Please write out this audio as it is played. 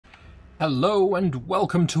Hello and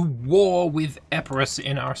welcome to war with Epirus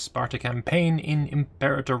in our Sparta campaign in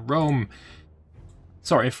Imperator Rome.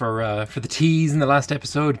 Sorry for the tease in the last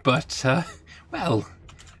episode, but well,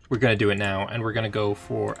 we're gonna do it now, and we're gonna go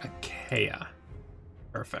for Achaia.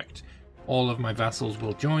 Perfect. All of my vassals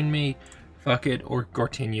will join me. Fuck it, or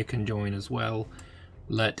Gortinia can join as well.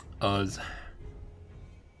 Let us.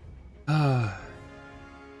 Alia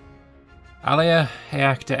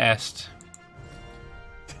heacta est.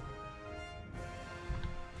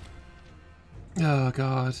 Oh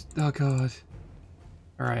god, oh god.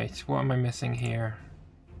 Alright, what am I missing here?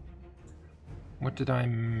 What did I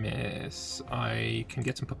miss? I can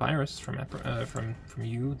get some papyrus from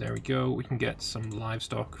you, there we go. We can get some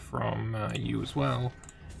livestock from you as well,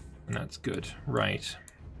 and that's good. Right.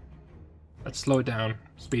 Let's slow it down.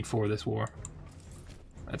 Speed 4 this war.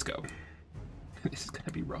 Let's go. This is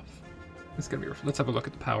gonna be rough. This is gonna be rough. Let's have a look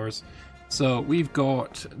at the powers. So we've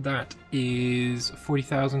got, that is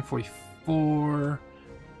 40,000, 44,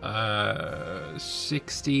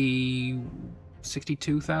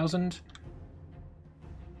 62,000.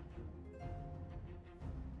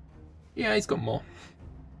 Yeah, he's got more.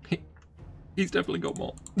 He's definitely got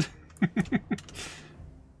more.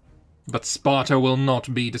 But Sparta will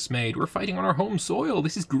not be dismayed. We're fighting on our home soil.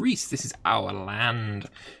 This is Greece. This is our land.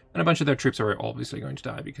 And a bunch of their troops are obviously going to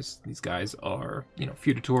die because these guys are, you know,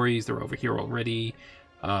 feudatories. They're over here already.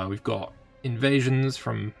 We've got invasions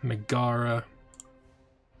from Megara.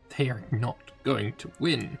 They are not going to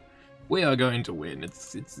win. We are going to win.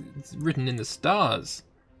 It's written in the stars.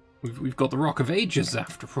 We've got the Rock of Ages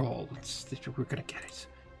after all. We're gonna get it.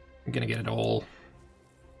 We're gonna get it all.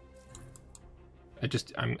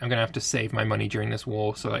 I'm gonna have to save my money during this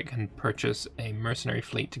war so that I can purchase a mercenary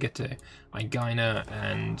fleet to get to Aegina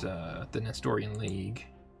and the Nestorian League.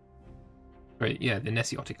 Right, yeah, the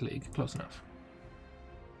Nesiotic League. Close enough.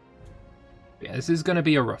 Yeah, this is going to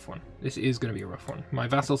be a rough one. This is going to be a rough one. My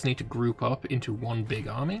vassals need to group up into one big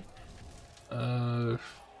army. You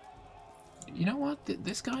know what?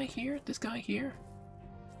 This guy here? This guy here?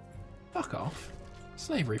 Fuck off.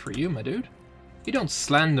 Slavery for you, my dude. You don't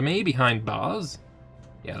slander me behind bars.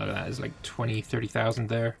 Yeah, look at that. There's like 20, 30,000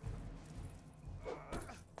 there.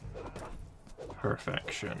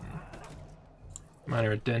 Perfection.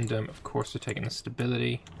 Minor addendum. Of course, they're taking the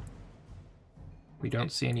stability. We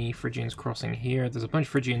don't see any Phrygians crossing here. There's a bunch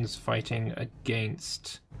of Phrygians fighting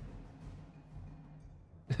against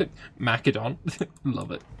Macedon.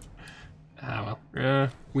 Love it. Ah well.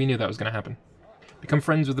 We knew that was going to happen. Become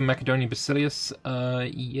friends with the Macedonian Basilius.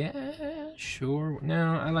 Yeah, sure.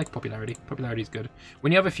 No, I like popularity. Popularity is good.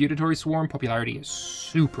 When you have a feudatory swarm, popularity is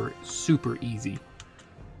super, super easy.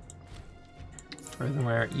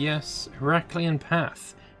 Furthermore, yes. Heraclean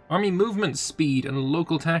Path. Army movement speed and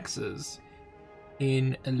local taxes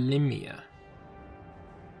in Elimia.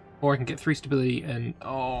 Or I can get 3 stability and...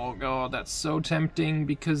 oh god, that's so tempting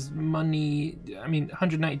because money... I mean,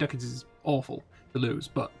 190 ducats is awful to lose,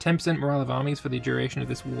 but 10% morale of armies for the duration of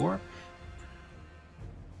this war.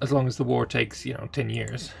 As long as the war takes, you know, 10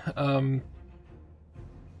 years.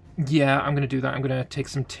 Yeah, I'm going to do that. I'm going to take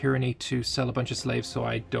some tyranny to sell a bunch of slaves so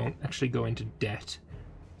I don't actually go into debt.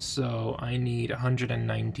 So I need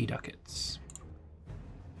 190 ducats.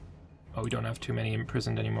 Oh, we don't have too many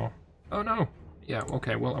imprisoned anymore. Oh no! Yeah,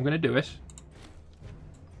 okay, well, I'm going to do it.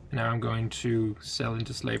 Now I'm going to sell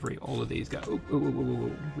into slavery all of these guys. Oh,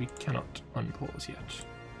 we cannot unpause yet.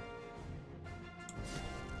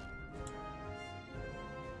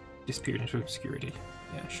 Disappeared into obscurity.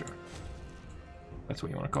 Yeah, sure. That's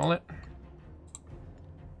what you want to call it.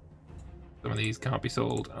 Some of these can't be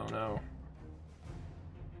sold. Oh no.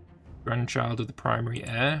 Grandchild of the primary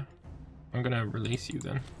heir. I'm going to release you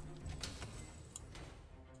then.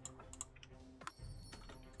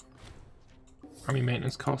 Army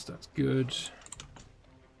maintenance cost, that's good.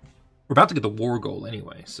 We're about to get the war goal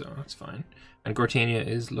anyway, so that's fine. And Gortinia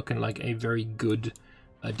is looking like a very good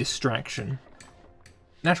distraction.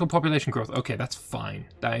 Natural population growth, okay, that's fine.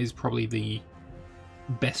 That is probably the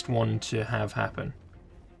best one to have happen.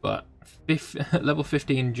 But level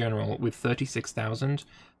 15 general with 36,000,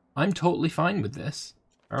 I'm totally fine with this.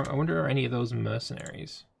 I wonder are any of those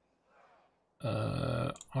mercenaries?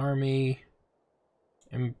 Army...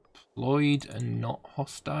 employed and not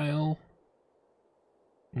hostile?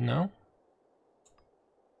 No?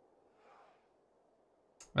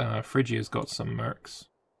 Phrygia's got some mercs.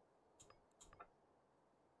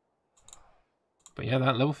 But yeah,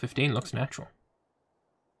 that level 15 looks natural.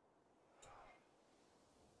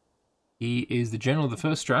 He is the general of the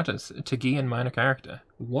first stratus, Tegean minor character.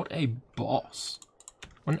 What a boss.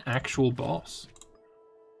 What an actual boss.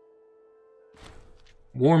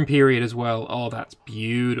 Warm period as well. Oh, that's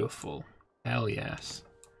beautiful. Hell yes.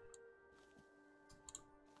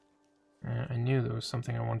 I knew there was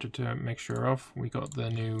something I wanted to make sure of. We got the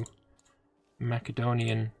new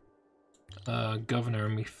Macedonian governor,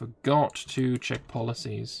 and we forgot to check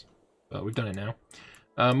policies. But we've done it now.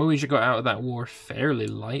 Moesia got out of that war fairly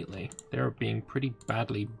lightly. They were being pretty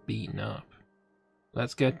badly beaten up.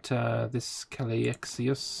 Let's get this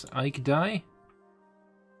Calaixius Aikdai.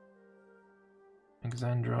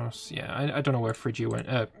 Alexandros, yeah, I don't know where Phrygia went.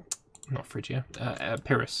 Not Phrygia,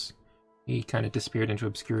 Pyrrhus. He kind of disappeared into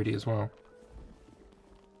obscurity as well.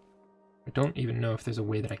 I don't even know if there's a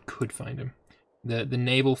way that I could find him. The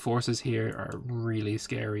naval forces here are really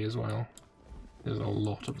scary as well. There's a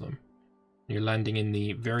lot of them. You're landing in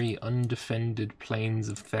the very undefended plains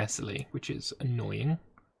of Thessaly, which is annoying.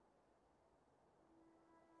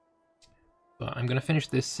 But I'm going to finish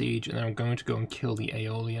this siege, and then I'm going to go and kill the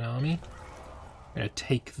Aeolian army. I'm going to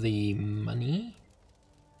take the money.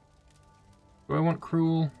 Do I want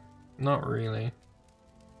cruel? Not really.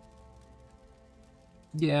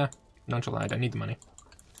 Yeah, nonchalant. I need the money.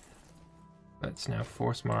 Let's now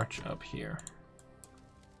force march up here.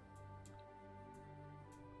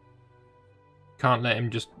 Can't let him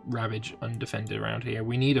just ravage undefended around here.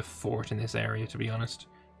 We need a fort in this area, to be honest.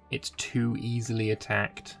 It's too easily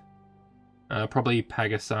attacked. Probably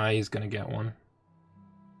Pagasai is going to get one.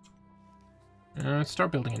 Let's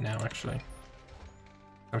start building it now, actually.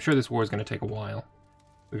 I'm sure this war is going to take a while.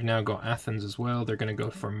 We've now got Athens as well. They're going to go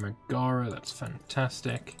for Megara. That's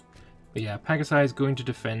fantastic. But yeah, Pagasai is going to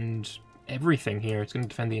defend everything here. It's going to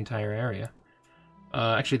defend the entire area.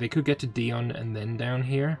 Actually, they could get to Dion and then down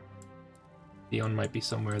here. Dion might be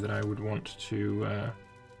somewhere that I would want to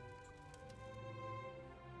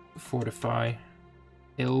fortify.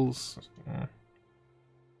 Hills.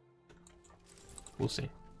 We'll see.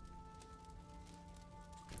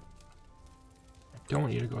 I don't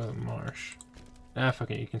want you to go to the marsh. Ah,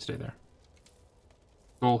 fuck it, you can stay there.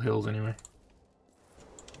 All hills anyway.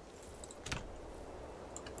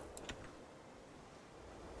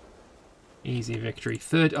 Easy victory.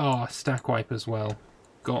 Third, oh, stack wipe as well.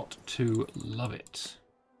 Got to love it.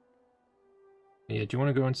 Yeah, do you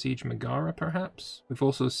want to go and siege Megara, perhaps? We've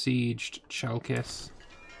also sieged Chalkis.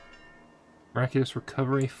 Miraculous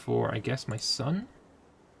recovery for, I guess, my son?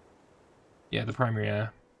 Yeah, the primary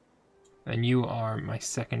heir. And you are my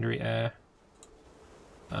secondary heir.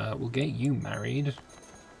 We'll get you married.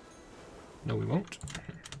 No, we won't.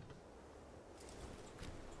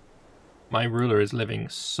 My ruler is living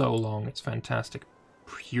so long, it's fantastic.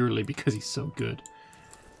 Purely because he's so good.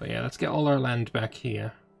 But yeah, let's get all our land back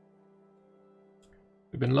here.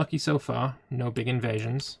 We've been lucky so far. No big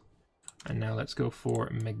invasions. And now let's go for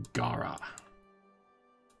Megara.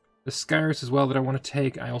 The Scarus as well that I want to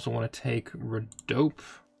take. I also want to take Rhodope.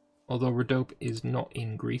 Although Rhodope is not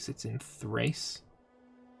in Greece, it's in Thrace.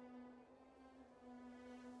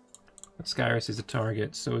 But Scarus is a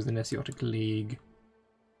target, so is the Nesiotic League.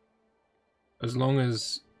 As long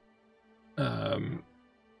as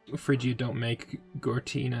Phrygia don't make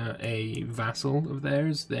Gortina a vassal of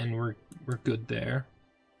theirs, then we're good there.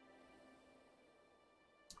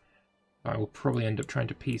 I will probably end up trying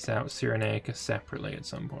to piece out Cyrenaica separately at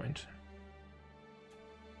some point.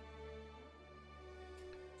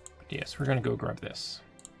 But yes, we're going to go grab this.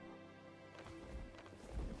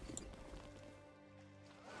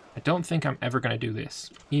 I don't think I'm ever going to do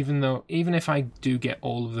this. Even if I do get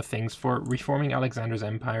all of the things for it, reforming Alexander's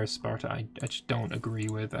empire as Sparta, I just don't agree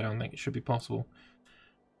with. I don't think it should be possible.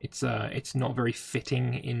 It's not very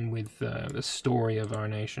fitting in with the story of our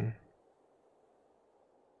nation.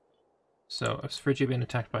 So, has Phrygia been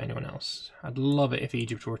attacked by anyone else? I'd love it if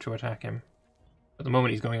Egypt were to attack him. At the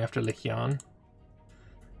moment, he's going after Lycian.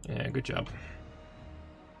 Yeah, good job.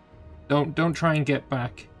 Don't try and get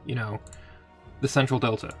back, you know, the Central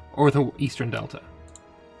Delta, or the Eastern Delta,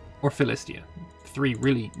 or Philistia. 3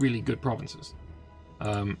 really, really good provinces.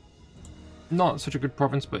 Not such a good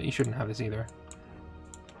province, but you shouldn't have this either.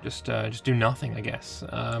 Just do nothing, I guess.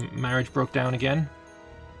 Marriage broke down again.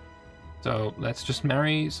 So let's just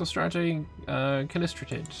marry Sostrate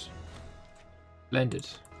Callistrated. Blended.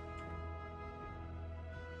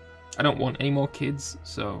 I don't want any more kids,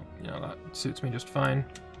 so, you know, that suits me just fine.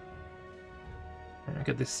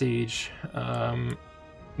 Get this siege. I'm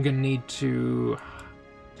gonna need to...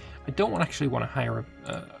 I don't actually want to hire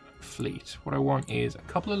a fleet. What I want is a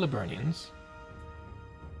couple of Liburnians.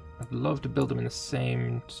 I'd love to build them in the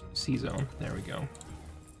same sea zone. There we go. And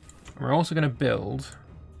we're also gonna build...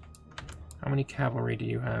 How many cavalry do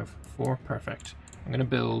you have? 4? Perfect. I'm gonna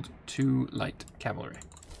build 2 light cavalry.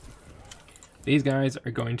 These guys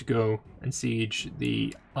are going to go and siege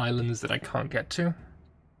the islands that I can't get to.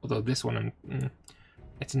 Although this one,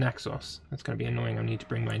 it's Naxos. That's going to be annoying. I need to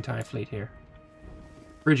bring my entire fleet here.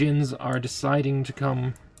 Phrygians are deciding to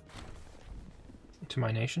come to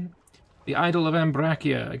my nation. The Idol of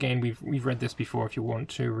Ambracia. Again, we've read this before. If you want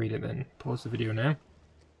to read it, then pause the video now.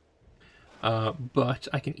 But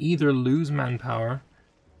I can either lose manpower,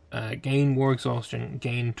 gain war exhaustion,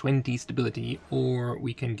 gain 20 stability, or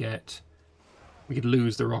we could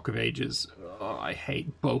lose the Rock of Ages. Oh, I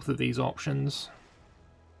hate both of these options.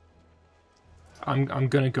 I'm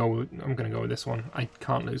gonna go with this one. I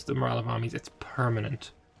can't lose the morale of armies. It's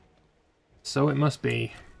permanent. So it must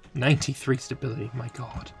be 93 stability. My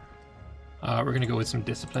God. We're gonna go with some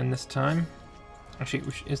discipline this time.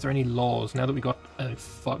 Actually, is there any laws now that we got a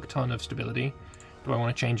fuck ton of stability? Do I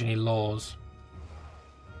want to change any laws?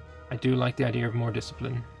 I do like the idea of more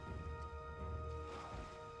discipline.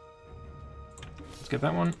 Let's get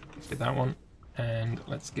that one. Let's get that one, and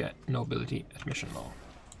let's get nobility admission law.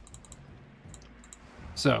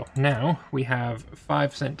 So now we have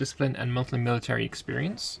 5% discipline and monthly military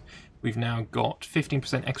experience. We've now got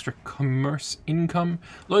 15% extra commerce income.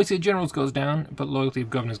 Loyalty of generals goes down, but loyalty of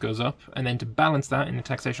governors goes up. And then to balance that in the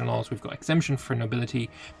taxation laws, we've got exemption for nobility,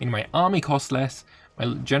 meaning my army costs less,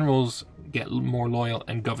 my generals get more loyal,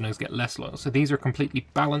 and governors get less loyal. So these are completely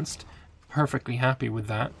balanced, perfectly happy with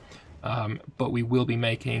that. But we will be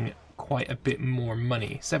making quite a bit more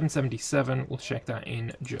money. 777, we'll check that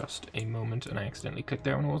in just a moment, and I accidentally clicked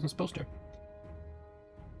there when I wasn't supposed to.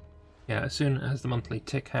 Yeah, as soon as the monthly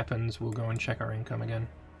tick happens, we'll go and check our income again.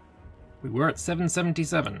 We were at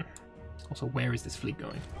 777. Also, where is this fleet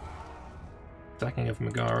going? Sacking of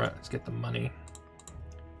Megara, let's get the money.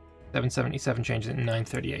 777 changes it in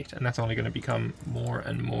 938, and that's only going to become more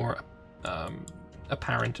and more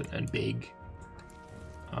apparent and big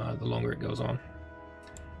the longer it goes on.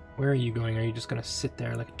 Where are you going? Are you just going to sit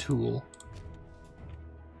there like a tool?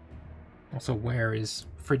 Also, where is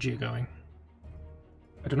Phrygia going?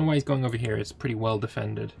 I don't know why he's going over here. It's pretty well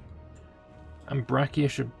defended. Ambracia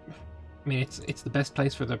should... I mean, it's the best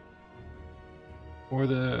place for the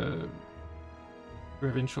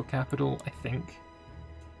provincial capital, I think.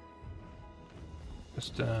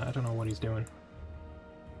 Just, I don't know what he's doing.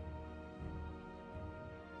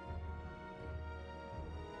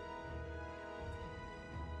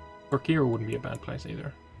 Korkira wouldn't be a bad place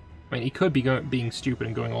either. I mean, he could be being stupid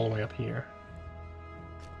and going all the way up here.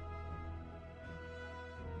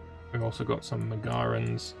 We've also got some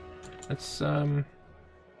Megarans. Let's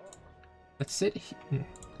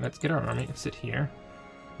get our army and sit here.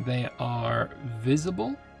 They are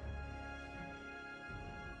visible.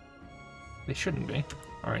 They shouldn't be.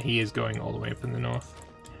 Alright, he is going all the way up in the north.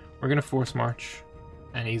 We're gonna force march,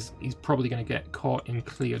 and he's probably gonna get caught in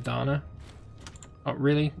Cleodana. Oh,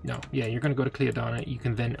 really? No. Yeah, you're gonna go to Cleodana. You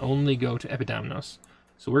can then only go to Epidamnos.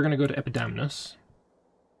 So we're gonna go to Epidamnos.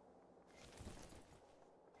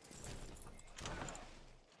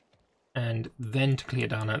 And then to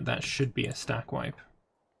Cleodana. That should be a stack wipe.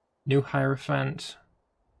 New Hierophant.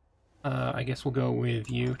 I guess we'll go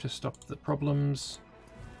with you to stop the problems.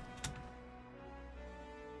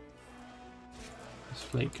 This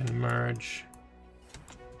fleet can merge.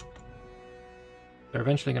 They're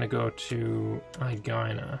eventually going to go to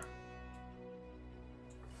Aegina.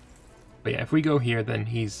 But yeah, if we go here, then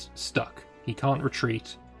he's stuck. He can't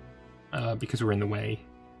retreat because we're in the way.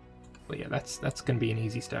 But yeah, that's going to be an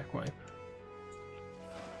easy stack wipe.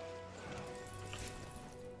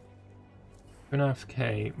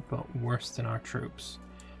 2.5k, but worse than our troops.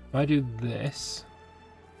 If I do this,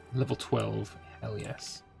 level 12, hell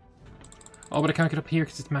yes. Oh, but I can't get up here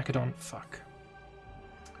because it's Macedon. Fuck.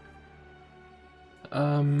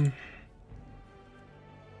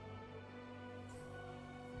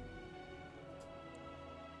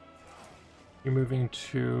 You're moving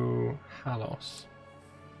to Halos.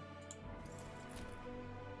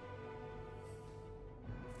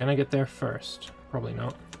 Can I get there first? Probably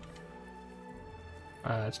not.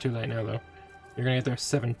 It's too late now, though. You're gonna get there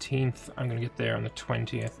 17th. I'm gonna get there on the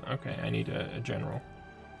 20th. Okay, I need a general.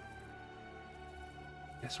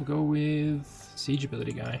 Guess we'll go with siege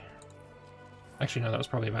ability guy. Actually, no, that was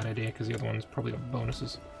probably a bad idea because the other one's probably got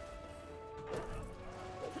bonuses.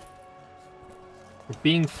 We're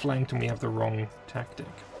being flanked and we have the wrong tactic,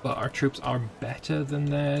 but our troops are better than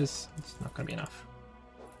theirs. It's not going to be enough.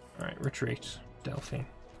 Alright, retreat. Delphi.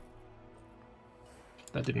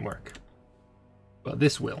 That didn't work. But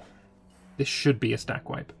this will. This should be a stack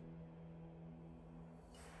wipe.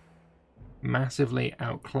 Massively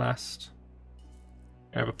outclassed.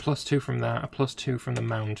 I have a +2 from that, a +2 from the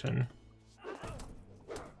mountain.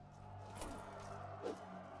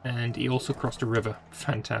 And he also crossed a river.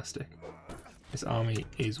 Fantastic. This army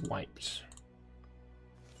is wiped.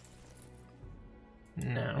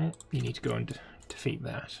 Now, you need to go and defeat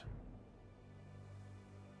that.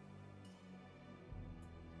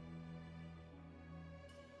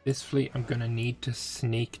 This fleet I'm gonna need to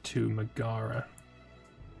sneak to Megara.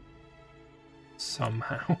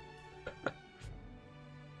 Somehow.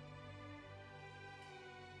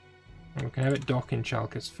 We can have it dock in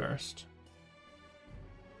Chalkis first.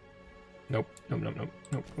 Nope, nope, nope, nope,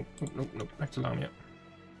 nope, nope, nope, nope, nope. Back to Lamia.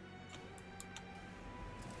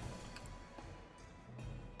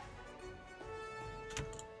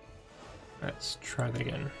 Let's try that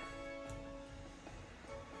again.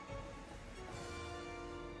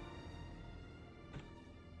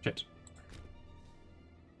 Shit.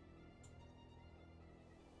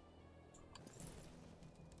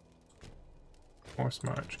 Horse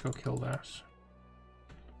march, go kill that.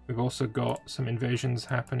 We've also got some invasions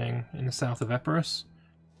happening in the south of Epirus.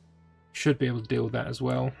 Should be able to deal with that as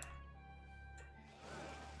well.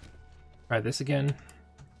 Try this again.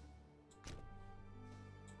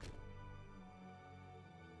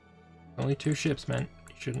 Only 2 ships, man.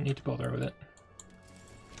 You shouldn't need to bother with it.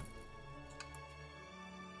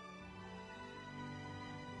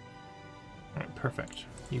 Alright, perfect.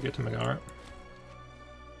 You get to Megara.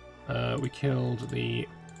 We killed the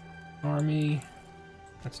army.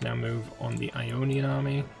 Let's now move on the Ionian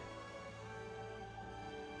army.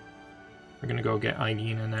 We're gonna go get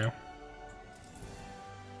Aegina now.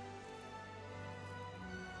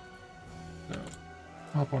 So,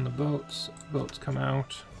 hop on the boats. Boats come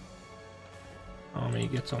out. Army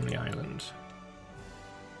gets on the island.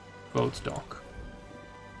 Boats dock.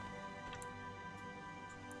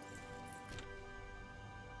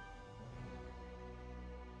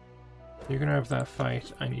 You're gonna have that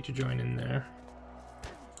fight. I need to join in there.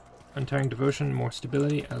 Untiring Devotion, more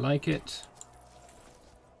stability. I like it.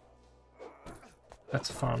 That's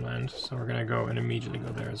farmland, so we're gonna go and immediately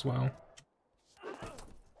go there as well.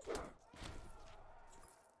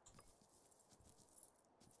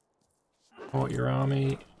 Support your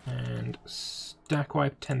army and stack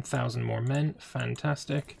wipe 10,000 more men.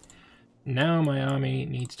 Fantastic. Now my army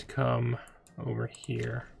needs to come over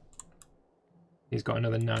here. He's got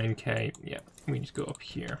another 9k. Yeah, we need to go up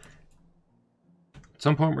here. At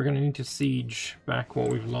some point we're going to need to siege back what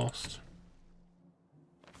we've lost.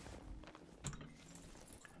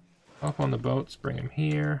 Up on the boats, bring him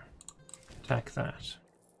here. Attack that.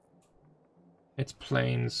 It's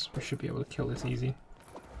plains. We should be able to kill this easy.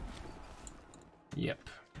 Yep.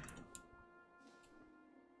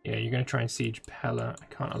 Yeah, you're going to try and siege Pella. I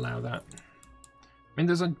can't allow that. I mean,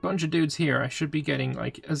 there's a bunch of dudes here. I should be getting,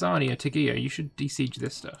 like, Azania, Tegia. You should de-siege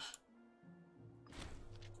this stuff.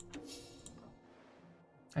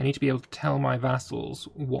 I need to be able to tell my vassals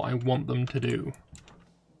what I want them to do.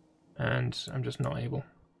 And I'm just not able.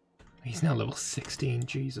 He's now level 16.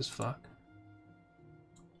 Jesus fuck.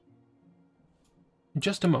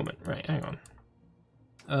 Just a moment. Right, hang on.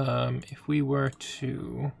 If we were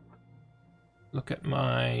to look at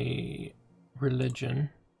my religion,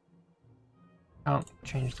 can't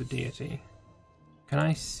change the deity. Can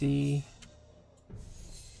I see?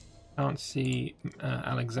 Can't see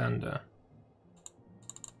Alexander.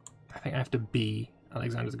 I think I have to be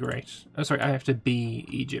Alexander the Great. Oh, sorry, I have to be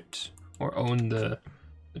Egypt or own the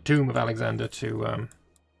tomb of Alexander to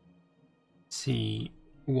see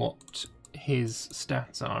what his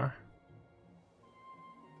stats are.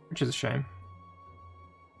 Which is a shame.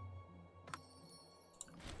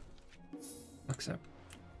 Accept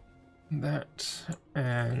that,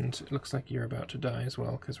 and it looks like you're about to die as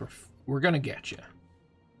well, because we're gonna get you.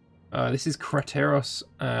 This is Crateros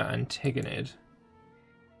Antigonid.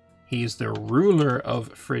 He's the ruler of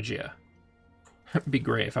Phrygia. It'd be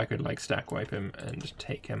great if I could like stack wipe him and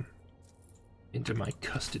take him into my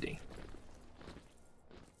custody.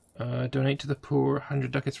 Donate to the poor.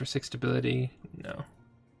 100 ducats for 6 stability. No.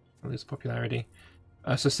 I'll lose popularity.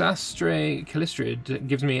 So Sastre Calistrid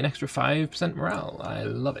gives me an extra 5% morale. I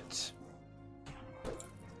love it.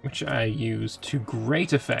 Which I use to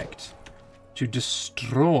great effect to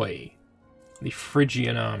destroy the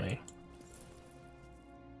Phrygian army.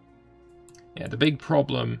 Yeah, the big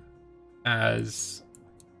problem as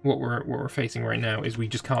what we're facing right now is we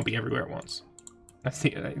just can't be everywhere at once.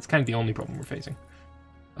 It's kind of the only problem we're facing.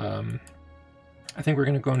 I think we're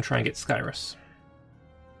going to go and try and get Skyrus.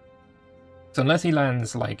 So unless he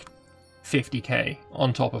lands like 50k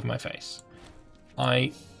on top of my face,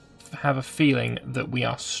 I have a feeling that we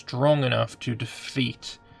are strong enough to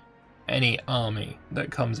defeat any army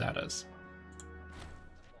that comes at us.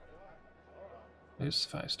 Lose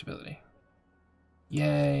 5 stability.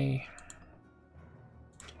 Yay.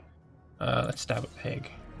 Let's stab a pig.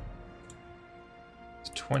 It's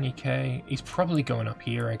 20k. He's probably going up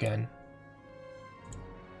here again.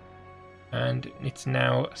 And it's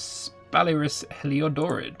now Spalirus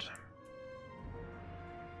Heliodorid.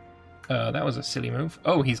 That was a silly move.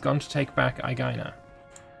 Oh, he's gone to take back Aegina.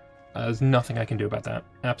 There's nothing I can do about that.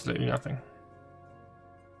 Absolutely nothing.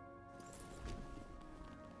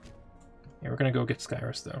 Yeah, we're gonna go get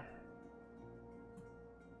Skyrus, though.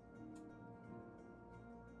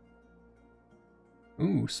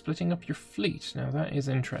 Ooh, splitting up your fleet. Now that is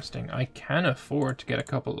interesting. I can afford to get a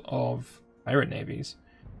couple of pirate navies.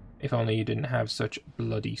 If only you didn't have such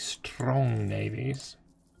bloody strong navies.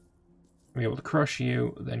 Be able to crush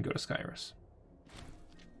you, then go to Skyrus.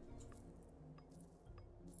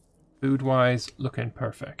 Food-wise, looking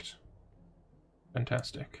perfect.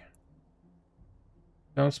 Fantastic.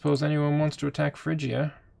 Don't suppose anyone wants to attack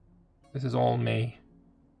Phrygia. This is all me.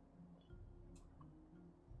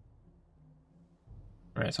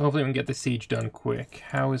 Alright, so hopefully we can get the siege done quick.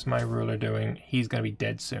 How is my ruler doing? He's going to be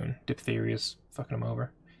dead soon. Diphtheria's fucking him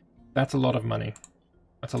over. That's a lot of money.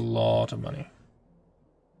 That's a lot of money.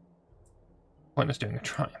 Pointless doing a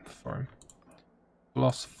triumph for him.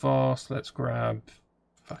 Philosophos, let's grab...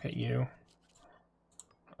 Fuck it, you.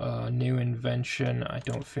 New invention. I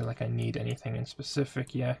don't feel like I need anything in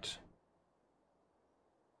specific yet.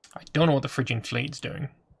 I don't know what the Phrygian fleet's doing.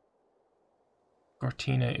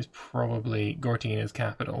 Gortina is probably Gortina's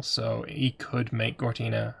capital, so he could make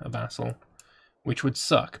Gortina a vassal, which would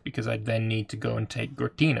suck, because I'd then need to go and take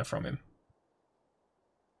Gortina from him.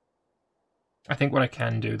 I think what I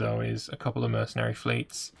can do, though, is a couple of mercenary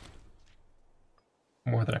fleets.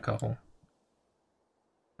 More than a couple.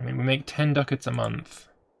 I mean, we make 10 ducats a month.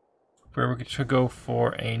 If we were to go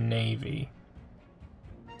for a navy,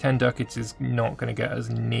 10 ducats is not going to get us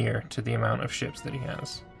near to the amount of ships that he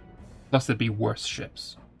has. Plus, there'd be worse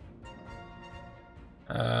ships.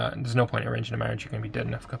 There's no point in arranging a marriage. You're going to be dead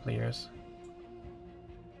in a couple of years.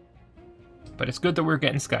 But it's good that we're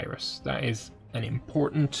getting Skyrus. That is an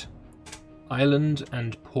important island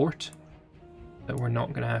and port that we're not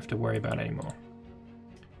going to have to worry about anymore.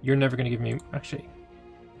 You're never going to give me... Actually,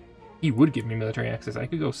 he would give me military access. I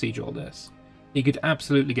could go siege all this. He could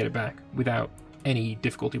absolutely get it back without any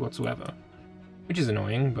difficulty whatsoever. Which is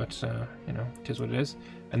annoying, but, you know, it is what it is.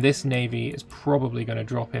 And this navy is probably going to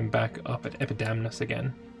drop him back up at Epidamnus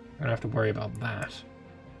again. I'm going to have to worry about that.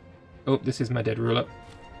 Oh, this is my dead ruler.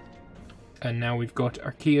 And now we've got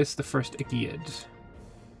Archias the First Aegeid.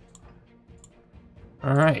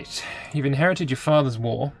 Alright, you've inherited your father's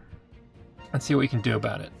war. Let's see what we can do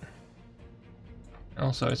about it.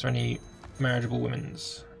 Also, is there any marriageable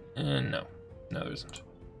women's? No. No, there isn't.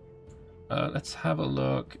 Let's have a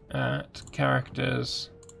look at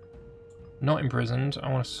characters not imprisoned.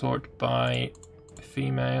 I want to sort by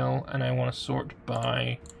female, and I want to sort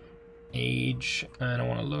by age, and I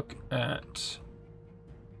want to look at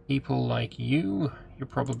people like you. You're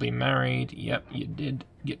probably married. Yep, you did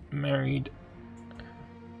get married.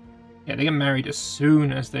 Yeah, they get married as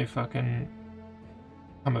soon as they fucking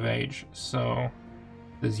come of age. So,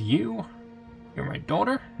 there's you. You're my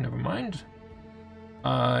daughter. Never mind.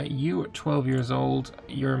 You at 12 years old,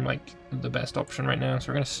 you're like the best option right now, so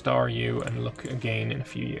we're going to star you and look again in a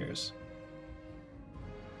few years.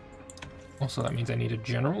 Also, that means I need a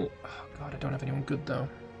general. Oh god, I don't have anyone good though.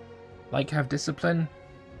 Like, have discipline.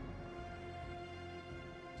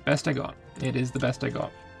 Best I got. It is the best I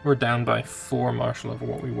got. We're down by 4 martial over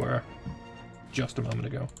what we were just a moment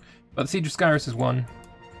ago. But the Siege of Skyrus is won.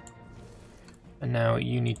 And now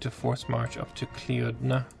you need to force march up to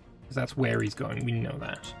Cleodna. Because that's where he's going, we know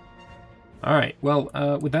that. Alright, well,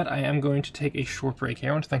 with that I am going to take a short break here.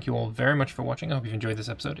 I want to thank you all very much for watching. I hope you've enjoyed this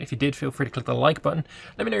episode. If you did, feel free to click the like button.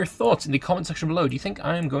 Let me know your thoughts in the comment section below. Do you think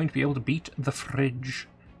I am going to be able to beat the fridge?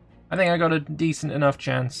 I think I got a decent enough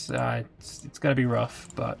chance. It's going to be rough,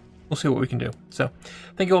 but we'll see what we can do. So,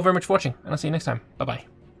 thank you all very much for watching, and I'll see you next time.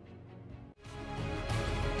 Bye-bye.